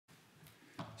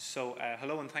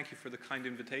Hello and thank you for the kind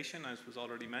invitation. As was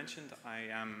already mentioned, I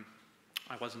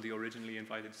wasn't the originally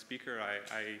invited speaker.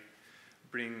 I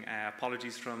bring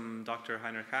apologies from Dr.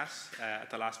 Heiner Kass.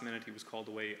 At the last minute, he was called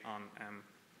away on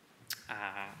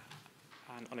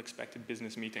an unexpected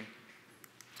business meeting.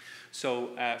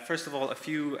 First of all, a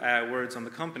few words on the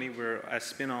company. We're a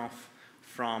spin-off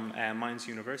from Mainz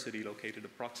University, located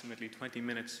approximately 20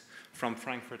 minutes from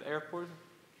Frankfurt Airport.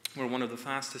 We're one of the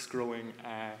fastest growing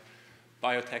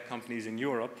biotech companies in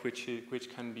Europe, which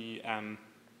can be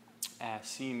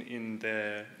seen in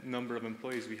the number of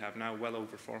employees we have now, well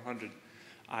over 400.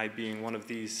 I being one of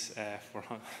these,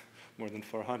 more than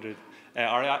 400.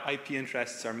 Our IP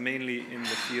interests are mainly in the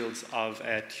fields of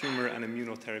tumor and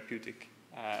immunotherapeutic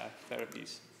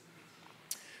therapies.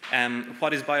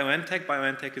 What is BioNTech?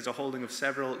 BioNTech is a holding of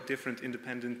several different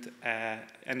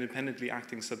independently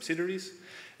acting subsidiaries.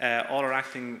 All are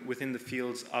acting within the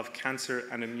fields of cancer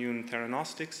and immune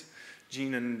theranostics,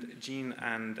 gene and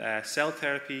cell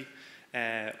therapy,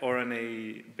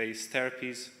 RNA-based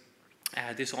therapies.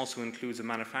 This also includes a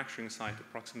manufacturing site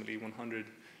approximately 100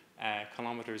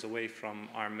 kilometers away from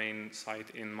our main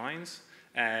site in Mainz,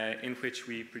 in which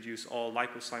we produce all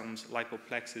liposomes,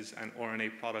 lipoplexes, and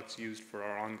RNA products used for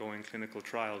our ongoing clinical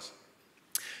trials.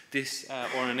 This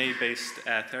RNA-based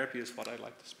therapy is what I'd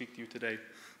like to speak to you today.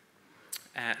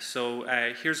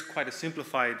 Here's quite a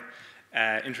simplified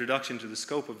introduction to the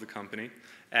scope of the company.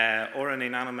 RNA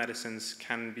nanomedicines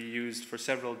can be used for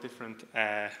several different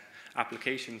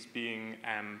applications, being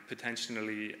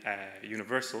potentially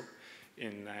universal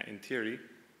in theory.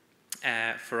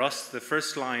 For us, the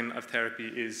first line of therapy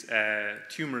is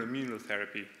tumor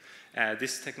immunotherapy.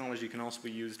 This technology can also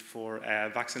be used for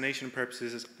vaccination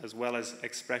purposes as well as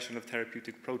expression of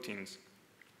therapeutic proteins.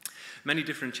 Many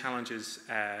different challenges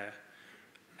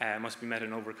must be met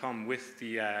and overcome with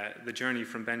the journey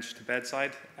from bench to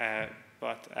bedside,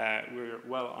 but we're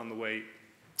well on the way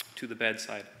to the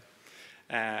bedside.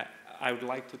 I would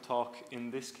like to talk in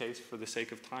this case, for the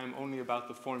sake of time, only about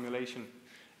the formulation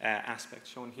aspect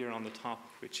shown here on the top,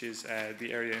 which is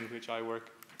the area in which I work.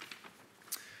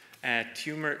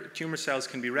 Tumor cells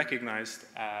can be recognized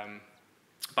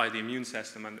by the immune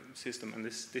system, and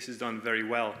this is done very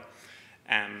well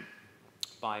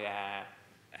by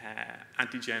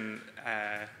antigen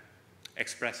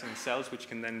expressing cells, which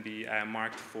can then be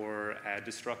marked for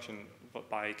destruction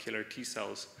by killer T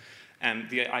cells.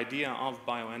 The idea of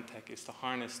BioNTech is to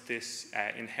harness this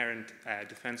inherent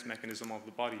defense mechanism of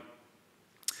the body.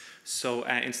 So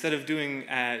instead of doing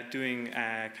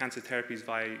cancer therapies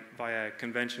via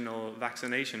conventional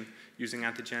vaccination using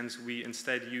antigens, we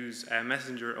instead use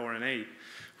messenger RNA,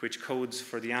 which codes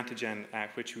for the antigen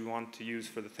which we want to use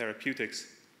for the therapeutics.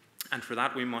 And for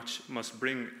that, we must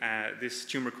bring this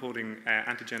tumor-coding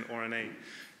antigen RNA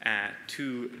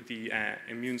to the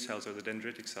immune cells or the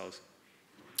dendritic cells.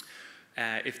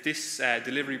 If this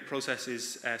delivery process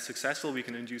is successful, we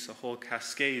can induce a whole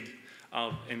cascade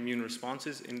of immune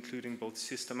responses, including both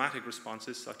systematic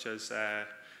responses, such as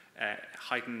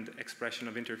heightened expression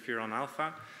of interferon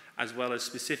alpha, as well as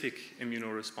specific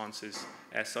immunoresponses,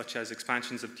 such as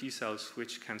expansions of T cells,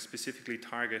 which can specifically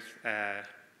target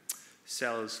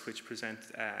cells which present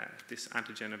this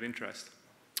antigen of interest.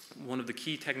 One of the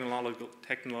key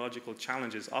technological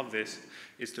challenges of this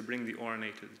is to bring the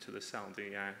RNA to the cell,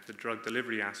 the drug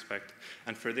delivery aspect.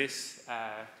 And for this,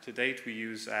 to date, we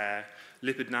use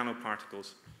lipid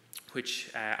nanoparticles, which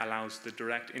allows the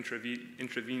direct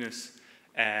intravenous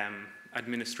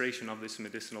administration of this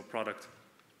medicinal product.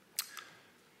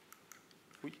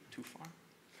 Too far.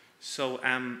 So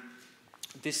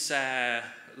this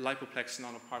lipoplex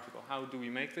nanoparticle, how do we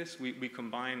make this? We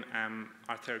combine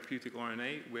our therapeutic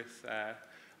RNA with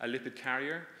a lipid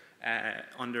carrier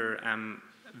under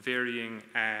varying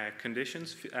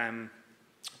conditions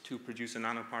to produce a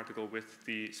nanoparticle with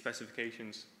the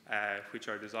specifications which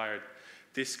are desired.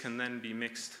 This can then be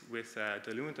mixed with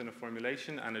diluent in a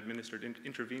formulation and administered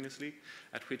intravenously,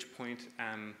 at which point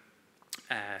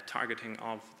targeting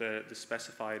of the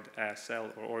specified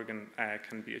cell or organ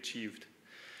can be achieved.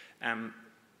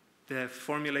 The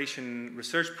formulation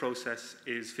research process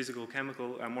is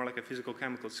physical-chemical, more like a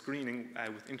physical-chemical screening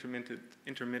with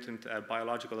intermittent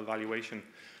biological evaluation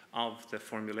of the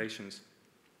formulations.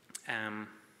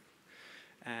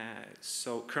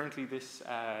 So currently this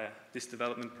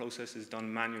development process is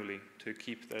done manually to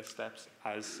keep the steps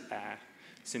as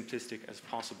simplistic as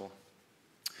possible.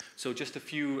 So just a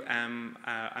few, an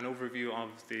overview of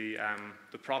the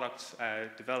products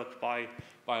developed by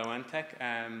BioNTech.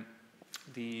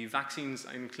 The vaccines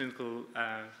in clinical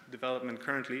development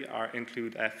currently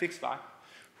include FixVac,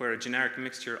 where a generic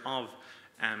mixture of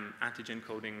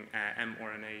antigen-coding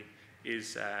mRNA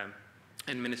is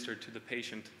administered to the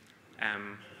patient,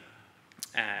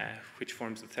 which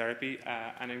forms the therapy.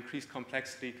 An increased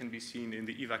complexity can be seen in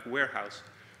the EVAC warehouse,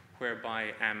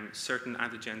 whereby certain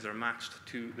antigens are matched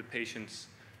to the patient's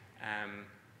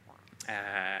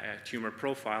tumor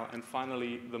profile. And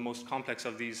finally, the most complex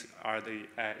of these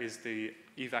is the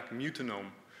EVAC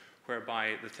mutanome,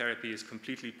 whereby the therapy is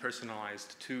completely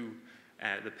personalized to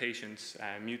the patient's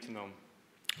mutanome,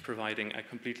 providing a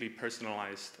completely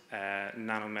personalized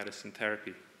nanomedicine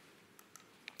therapy.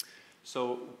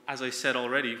 So, as I said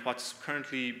already, what's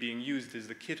currently being used is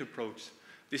the kit approach.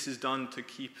 This is done to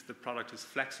keep the product as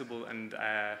flexible and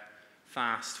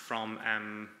fast from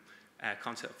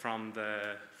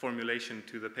the formulation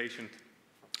to the patient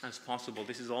as possible.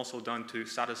 This is also done to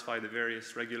satisfy the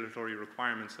various regulatory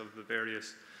requirements of the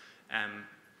various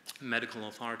medical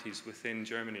authorities within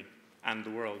Germany and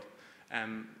the world.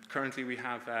 Currently,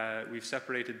 we've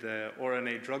separated the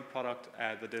RNA drug product,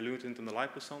 the diluent, and the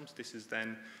liposomes. This is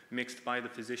then mixed by the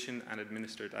physician and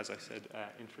administered, as I said,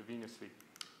 intravenously.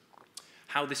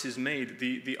 How this is made,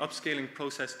 the upscaling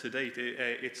process to date,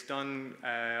 it's done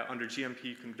under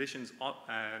GMP conditions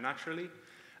naturally,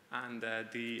 and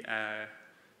the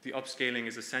upscaling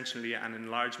is essentially an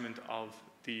enlargement of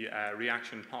the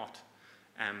reaction pot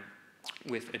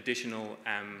with additional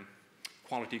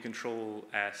quality control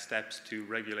steps to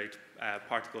regulate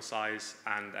particle size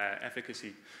and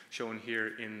efficacy, shown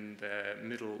here in the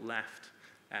middle left,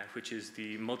 which is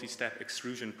the multi-step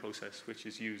extrusion process, which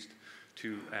is used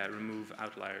to remove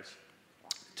outliers.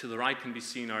 To the right can be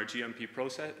seen our GMP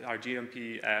process, our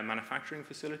GMP manufacturing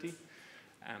facility,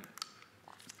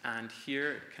 and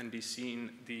here can be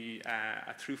seen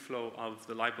a through flow of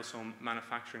the liposome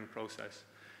manufacturing process.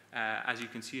 As you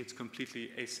can see, it's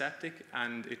completely aseptic,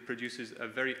 and it produces a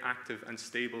very active and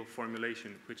stable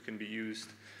formulation, which can be used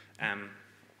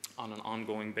on an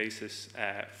ongoing basis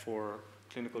for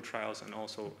clinical trials and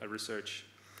also research.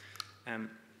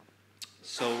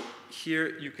 So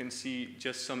here you can see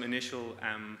just some initial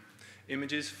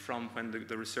images from when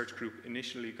the research group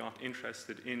initially got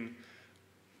interested in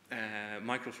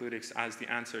microfluidics as the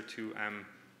answer to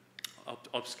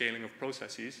upscaling of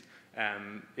processes.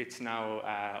 It's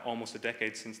now almost a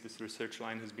decade since this research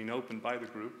line has been opened by the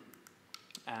group.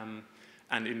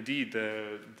 And indeed,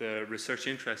 the research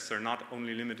interests are not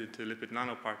only limited to lipid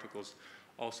nanoparticles,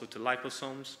 also to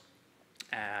liposomes,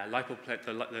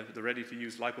 the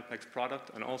ready-to-use Lipoplex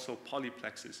product, and also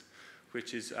polyplexes,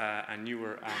 which is a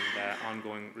newer and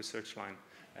ongoing research line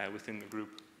within the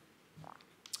group.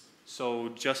 So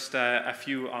just a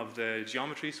few of the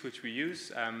geometries which we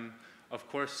use. Of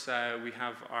course, we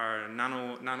have our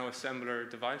nano assembler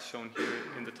device shown here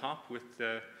in the top with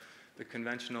the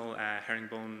conventional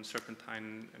herringbone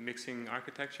serpentine mixing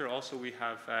architecture. Also, we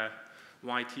have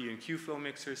YT and Q-flow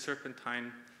mixers,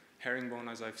 serpentine, herringbone,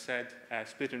 as I've said,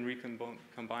 split and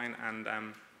recombine, and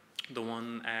the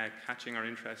one catching our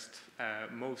interest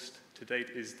most to date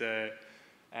is the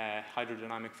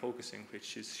hydrodynamic focusing,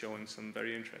 which is showing some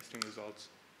very interesting results.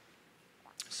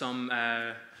 Some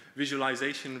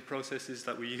visualization processes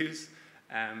that we use,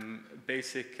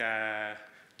 basic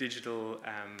digital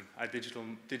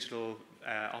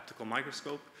optical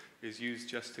microscope is used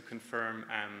just to confirm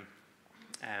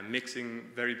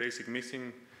very basic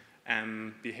mixing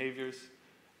behaviors,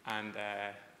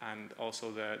 and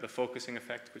also the focusing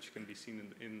effect, which can be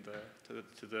seen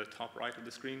to the top right of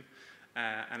the screen.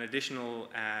 An additional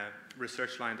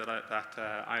research line that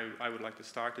I would like to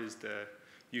start is the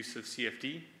use of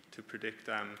CFD to predict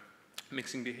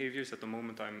mixing behaviors. At the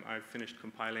moment, I've finished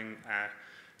compiling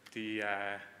the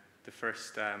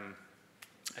first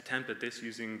attempt at this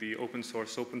using the open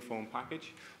source OpenFoam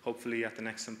package. Hopefully, at the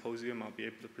next symposium, I'll be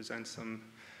able to present some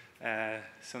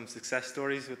success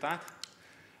stories with that.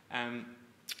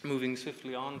 Moving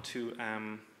swiftly on to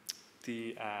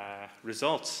the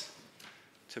results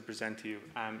to present to you.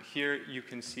 Here you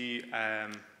can see a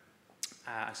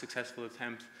successful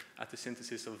attempt at the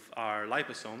synthesis of our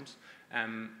liposomes.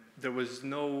 There was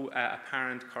no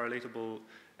apparent correlatable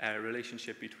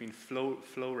relationship between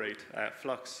flow rate,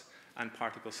 flux, and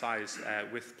particle size,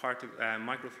 with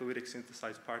microfluidic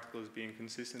synthesized particles being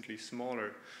consistently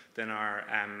smaller than our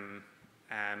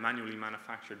manually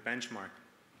manufactured benchmark,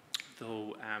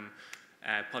 though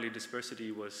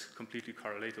polydispersity was completely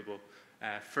correlatable.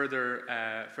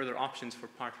 Further options for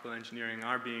particle engineering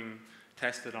are being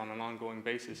tested on an ongoing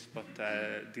basis, but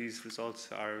these results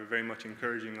are very much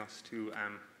encouraging us to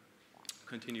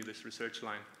continue this research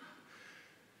line.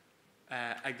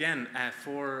 Again,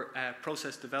 for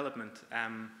process development,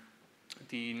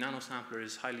 the nanosampler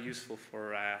is highly useful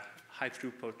for high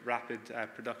throughput, rapid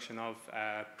production of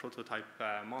prototype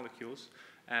molecules.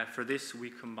 For this, we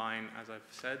combine, as I've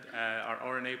said, our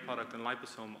RNA product and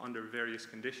liposome under various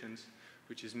conditions,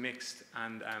 which is mixed,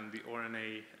 and the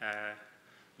RNA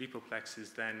lipoplex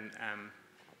is then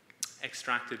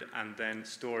extracted and then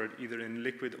stored either in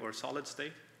liquid or solid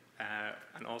state,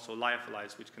 and also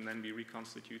lyophilized, which can then be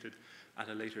reconstituted at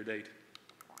a later date.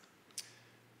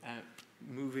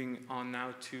 Moving on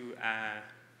now to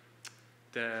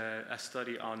a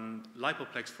study on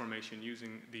lipoplex formation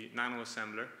using the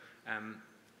nanoassembler.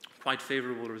 Quite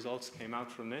favorable results came out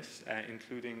from this,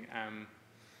 including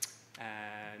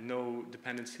no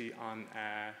dependency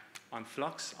on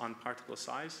flux, on particle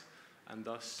size, and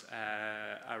thus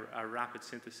a rapid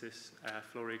synthesis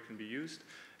flow rate can be used.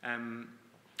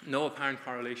 No apparent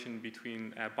correlation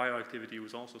between bioactivity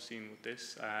was also seen with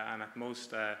this, and at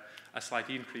most a slight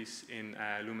increase in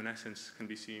luminescence can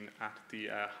be seen at the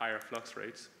higher flux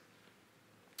rates.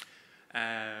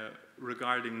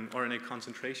 Regarding RNA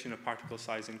concentration, a particle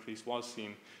size increase was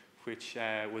seen, which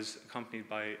was accompanied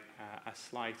by a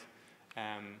slight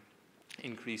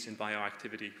increase in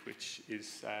bioactivity, which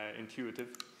is intuitive.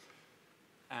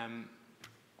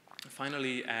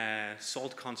 Finally,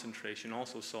 salt concentration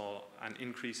also saw an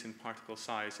increase in particle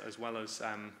size, as well as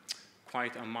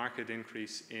quite a marked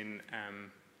increase in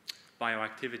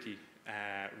bioactivity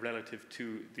relative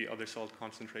to the other salt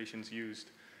concentrations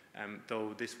used,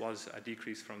 though this was a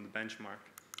decrease from the benchmark.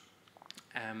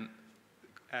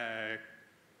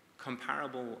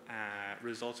 Comparable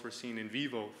results were seen in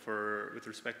vivo with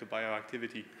respect to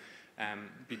bioactivity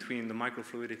between the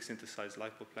microfluidic synthesized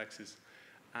lipoplexes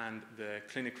and the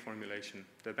clinic formulation,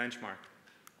 the benchmark.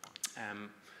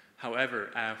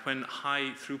 However, when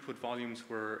high throughput volumes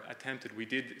were attempted, we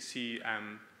did see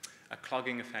a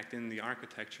clogging effect in the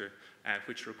architecture,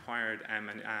 which required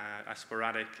a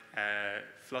sporadic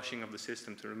flushing of the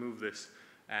system to remove this,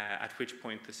 at which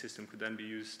point the system could then be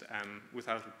used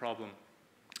without a problem.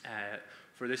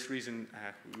 For this reason,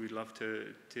 we'd love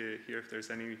to hear if there's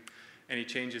any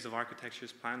changes of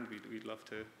architectures planned. We'd love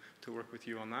to work with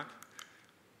you on that.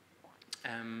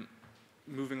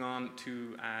 Moving on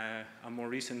to a more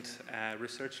recent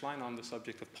research line on the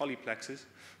subject of polyplexes.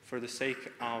 For the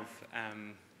sake of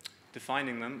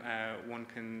defining them, one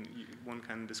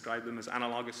can describe them as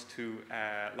analogous to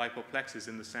lipoplexes,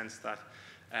 in the sense that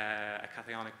a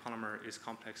cationic polymer is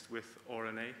complexed with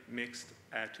RNA mixed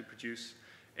to produce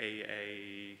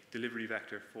a delivery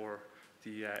vector for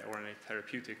the RNA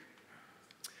therapeutic.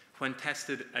 When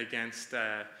tested against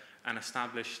an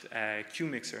established Q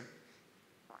mixer,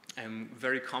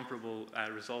 very comparable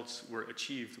results were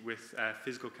achieved, with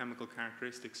physicochemical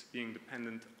characteristics being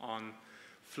dependent on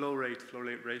flow rate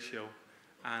ratio,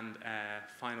 and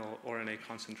final RNA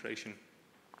concentration,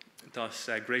 thus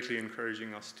greatly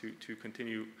encouraging us to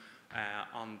continue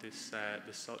on this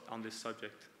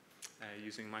subject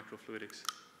using microfluidics.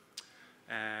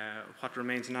 What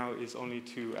remains now is only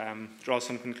to draw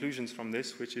some conclusions from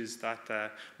this, which is that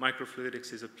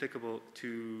microfluidics is applicable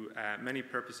to many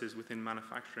purposes within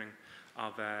manufacturing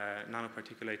of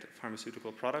nanoparticulate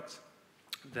pharmaceutical products.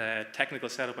 The technical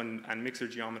setup and mixer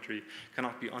geometry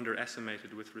cannot be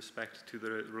underestimated with respect to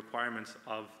the requirements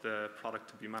of the product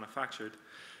to be manufactured.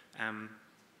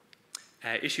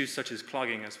 Issues such as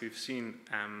clogging, as we've seen,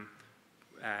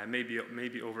 may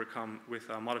be overcome with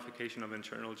a modification of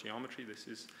internal geometry. This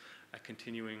is a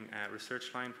continuing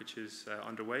research line which is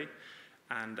underway,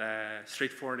 and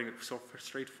straightforward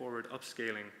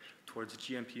upscaling towards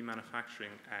GMP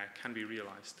manufacturing can be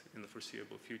realized in the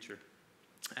foreseeable future.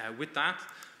 With that,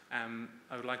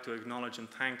 I would like to acknowledge and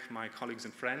thank my colleagues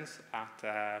and friends at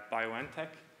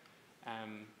BioNTech,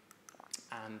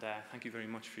 and thank you very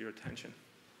much for your attention.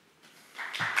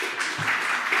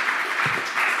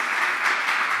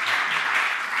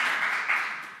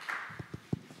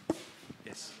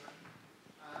 Yes.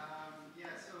 Yeah,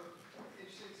 so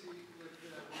interesting to see with the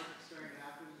work starting to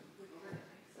happen.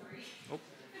 Sorry. Oh.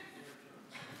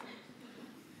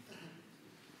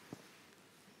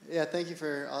 Yeah, thank you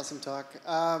for awesome talk.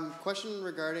 Question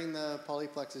regarding the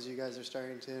polyplexes you guys are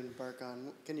starting to embark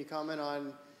on. Can you comment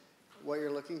on what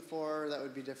you're looking for that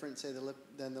would be different, say,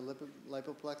 than the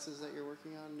lipoplexes that you're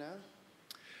working on now?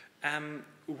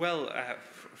 Well,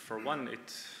 for one,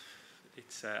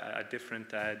 it's a different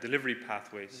delivery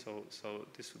pathway. So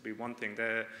this would be one thing.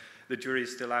 The jury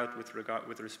is still out with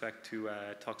respect to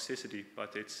toxicity,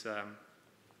 but it's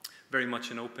very much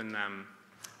an open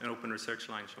research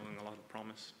line showing a lot of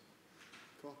promise.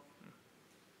 Cool.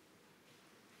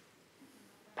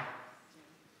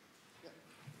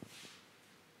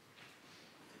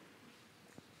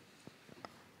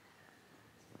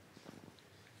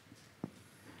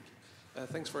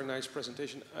 Thanks for a nice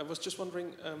presentation. I was just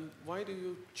wondering, why do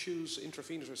you choose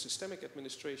intravenous or systemic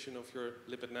administration of your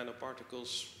lipid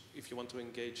nanoparticles if you want to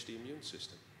engage the immune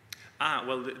system?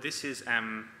 Well, this is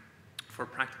for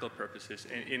practical purposes.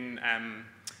 In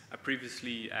a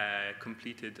previously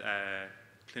completed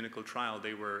clinical trial,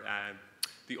 they were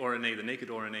the RNA, the naked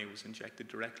RNA, was injected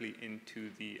directly into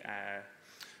the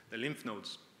lymph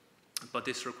nodes, but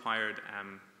this required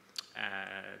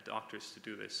doctors to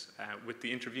do this. With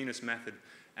the intravenous method,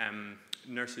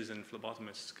 nurses and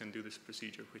phlebotomists can do this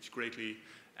procedure, which greatly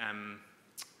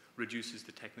reduces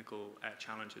the technical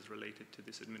challenges related to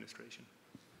this administration.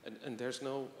 And there's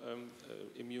no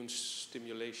immune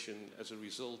stimulation as a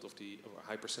result of the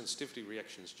hypersensitivity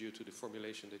reactions due to the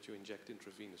formulation that you inject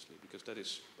intravenously, because that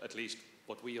is at least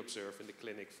what we observe in the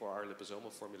clinic for our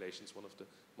liposomal formulations, one of the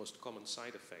most common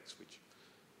side effects, which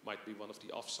might be one of the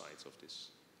offsides of this.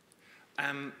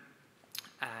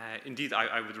 Indeed,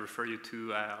 I would refer you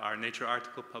to our Nature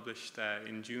article published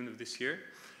in June of this year.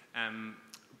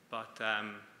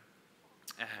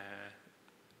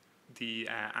 The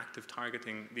active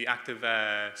targeting, the active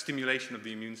stimulation of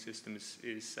the immune system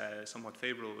is somewhat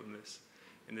favorable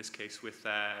in this case, with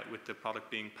the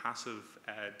product being passive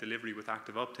delivery with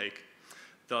active uptake.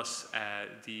 Thus,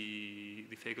 the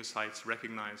phagocytes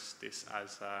recognize this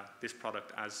as this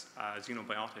product as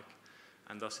xenobiotic,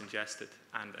 and thus ingest it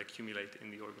and accumulate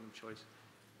in the organ of choice.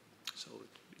 So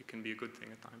it can be a good thing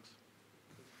at times.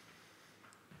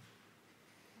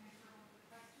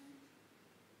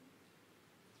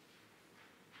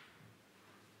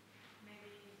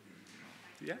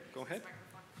 Yeah, go ahead.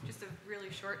 Just a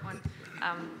really short one,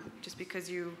 just because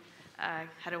you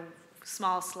had a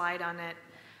small slide on it.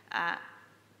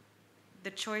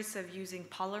 The choice of using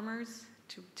polymers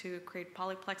to create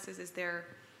polyplexes,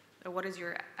 what is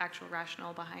your actual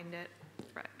rationale behind it?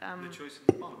 The choice of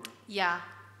the polymer? Yeah,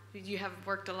 you have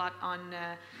worked a lot on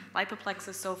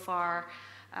lipoplexes so far.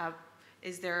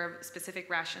 Is there a specific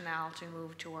rationale to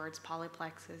move towards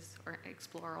polyplexes or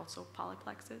explore also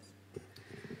polyplexes?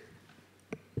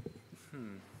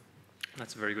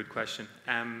 That's a very good question.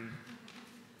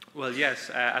 Well, yes,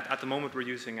 at the moment we're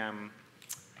using an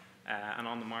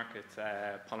on-the-market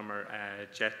polymer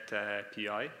jet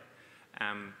PI,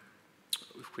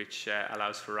 which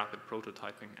allows for rapid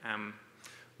prototyping.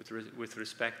 With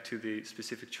respect to the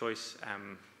specific choice,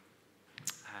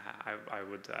 I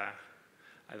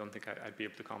don't think I'd be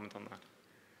able to comment on that.